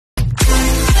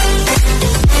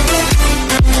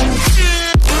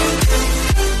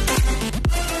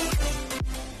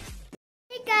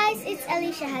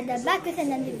Shahada, back with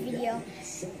another video.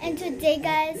 And today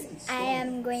guys, I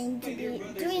am going to be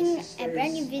doing a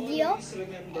brand new video,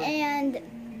 and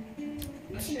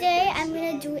today I'm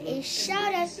gonna do a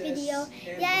shout out video.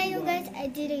 Yeah, you guys, I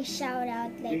did a shout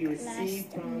out like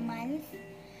last month.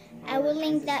 I will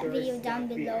link that video down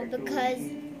below because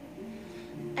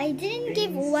I didn't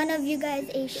give one of you guys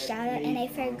a shout out and I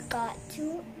forgot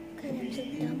to because I'm so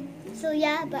dumb. So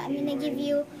yeah, but I'm gonna give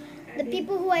you the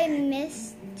people who I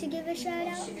missed to give a shout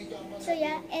out. So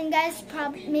yeah, and guys,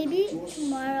 maybe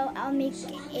tomorrow I'll make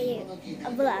a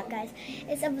vlog, guys.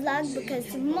 It's a vlog because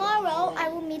tomorrow I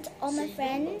will meet all my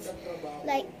friends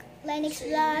like Linux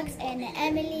Vlogs and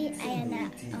Emily, Ayana,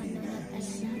 oh no, not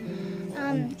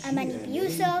Ayana, Amani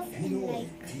Yusuf, and like,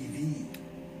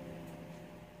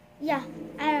 yeah,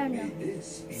 I don't know,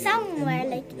 somewhere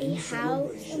like a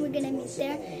house, and we're gonna meet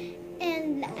there.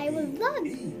 And I will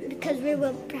vlog because we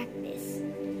will practice.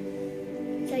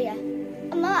 So yeah.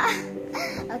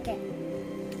 Okay.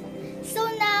 So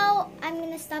now I'm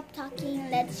gonna stop talking.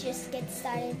 Let's just get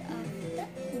started on the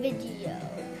video.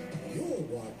 You're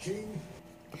watching.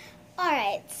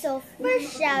 Alright, so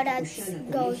first shout out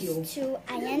goes to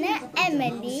Ayana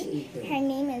Emily. Her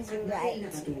name is right.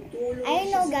 I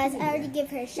know guys, I already gave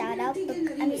her a shout out, but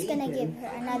I'm just gonna give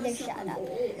her another shout out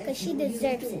because she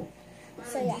deserves it.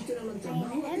 So yeah,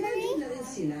 Ayana Emily.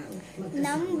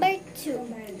 Number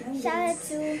 2, shout out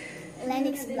to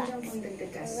Linux Vlogs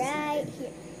right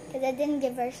here because I didn't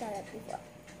give her a shout out before.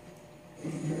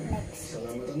 Next,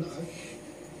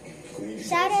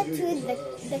 shout out to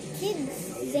the Kids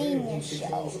Zania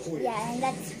show. Yeah, and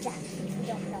that's Jack if you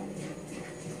don't know.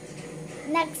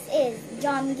 Next is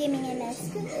John Gaming MS.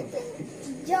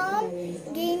 John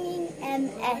Gaming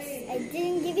MS. I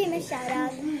didn't give him a shout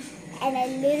out. And I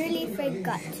literally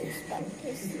forgot to spell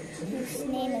his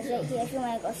name is right here if you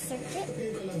want to go search it.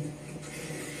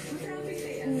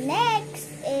 Next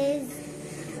is,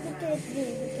 what could it be?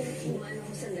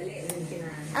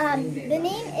 The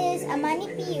name is Amani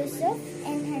P. Yusuf,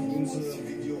 and her name is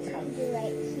probably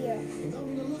right here.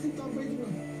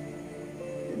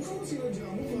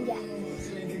 Yeah.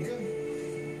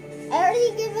 I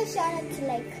already gave a shout out to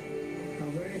like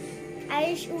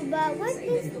Irish Uba. What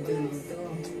is this?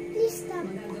 Please stop.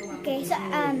 Okay, so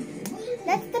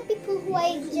that's the people who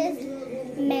I just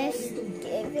missed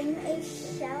giving a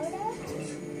shout out.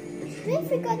 Did I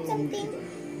forgot something?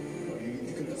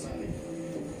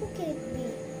 Who could it be?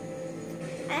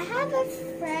 I have a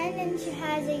friend and she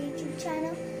has a YouTube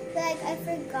channel, but like I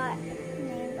forgot her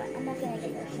name, but I'm not gonna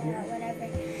give her a shout out, whatever.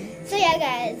 So yeah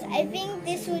guys, I think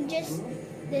this will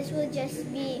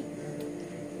just be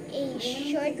a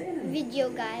short video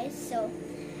guys, so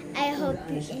I hope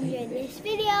you enjoyed this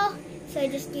video. So I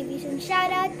just give you some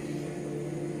shout out,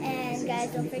 and guys,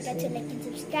 don't forget to like and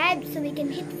subscribe so we can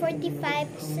hit 45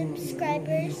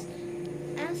 subscribers.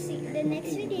 I'll see you in the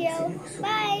next video.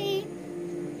 Bye.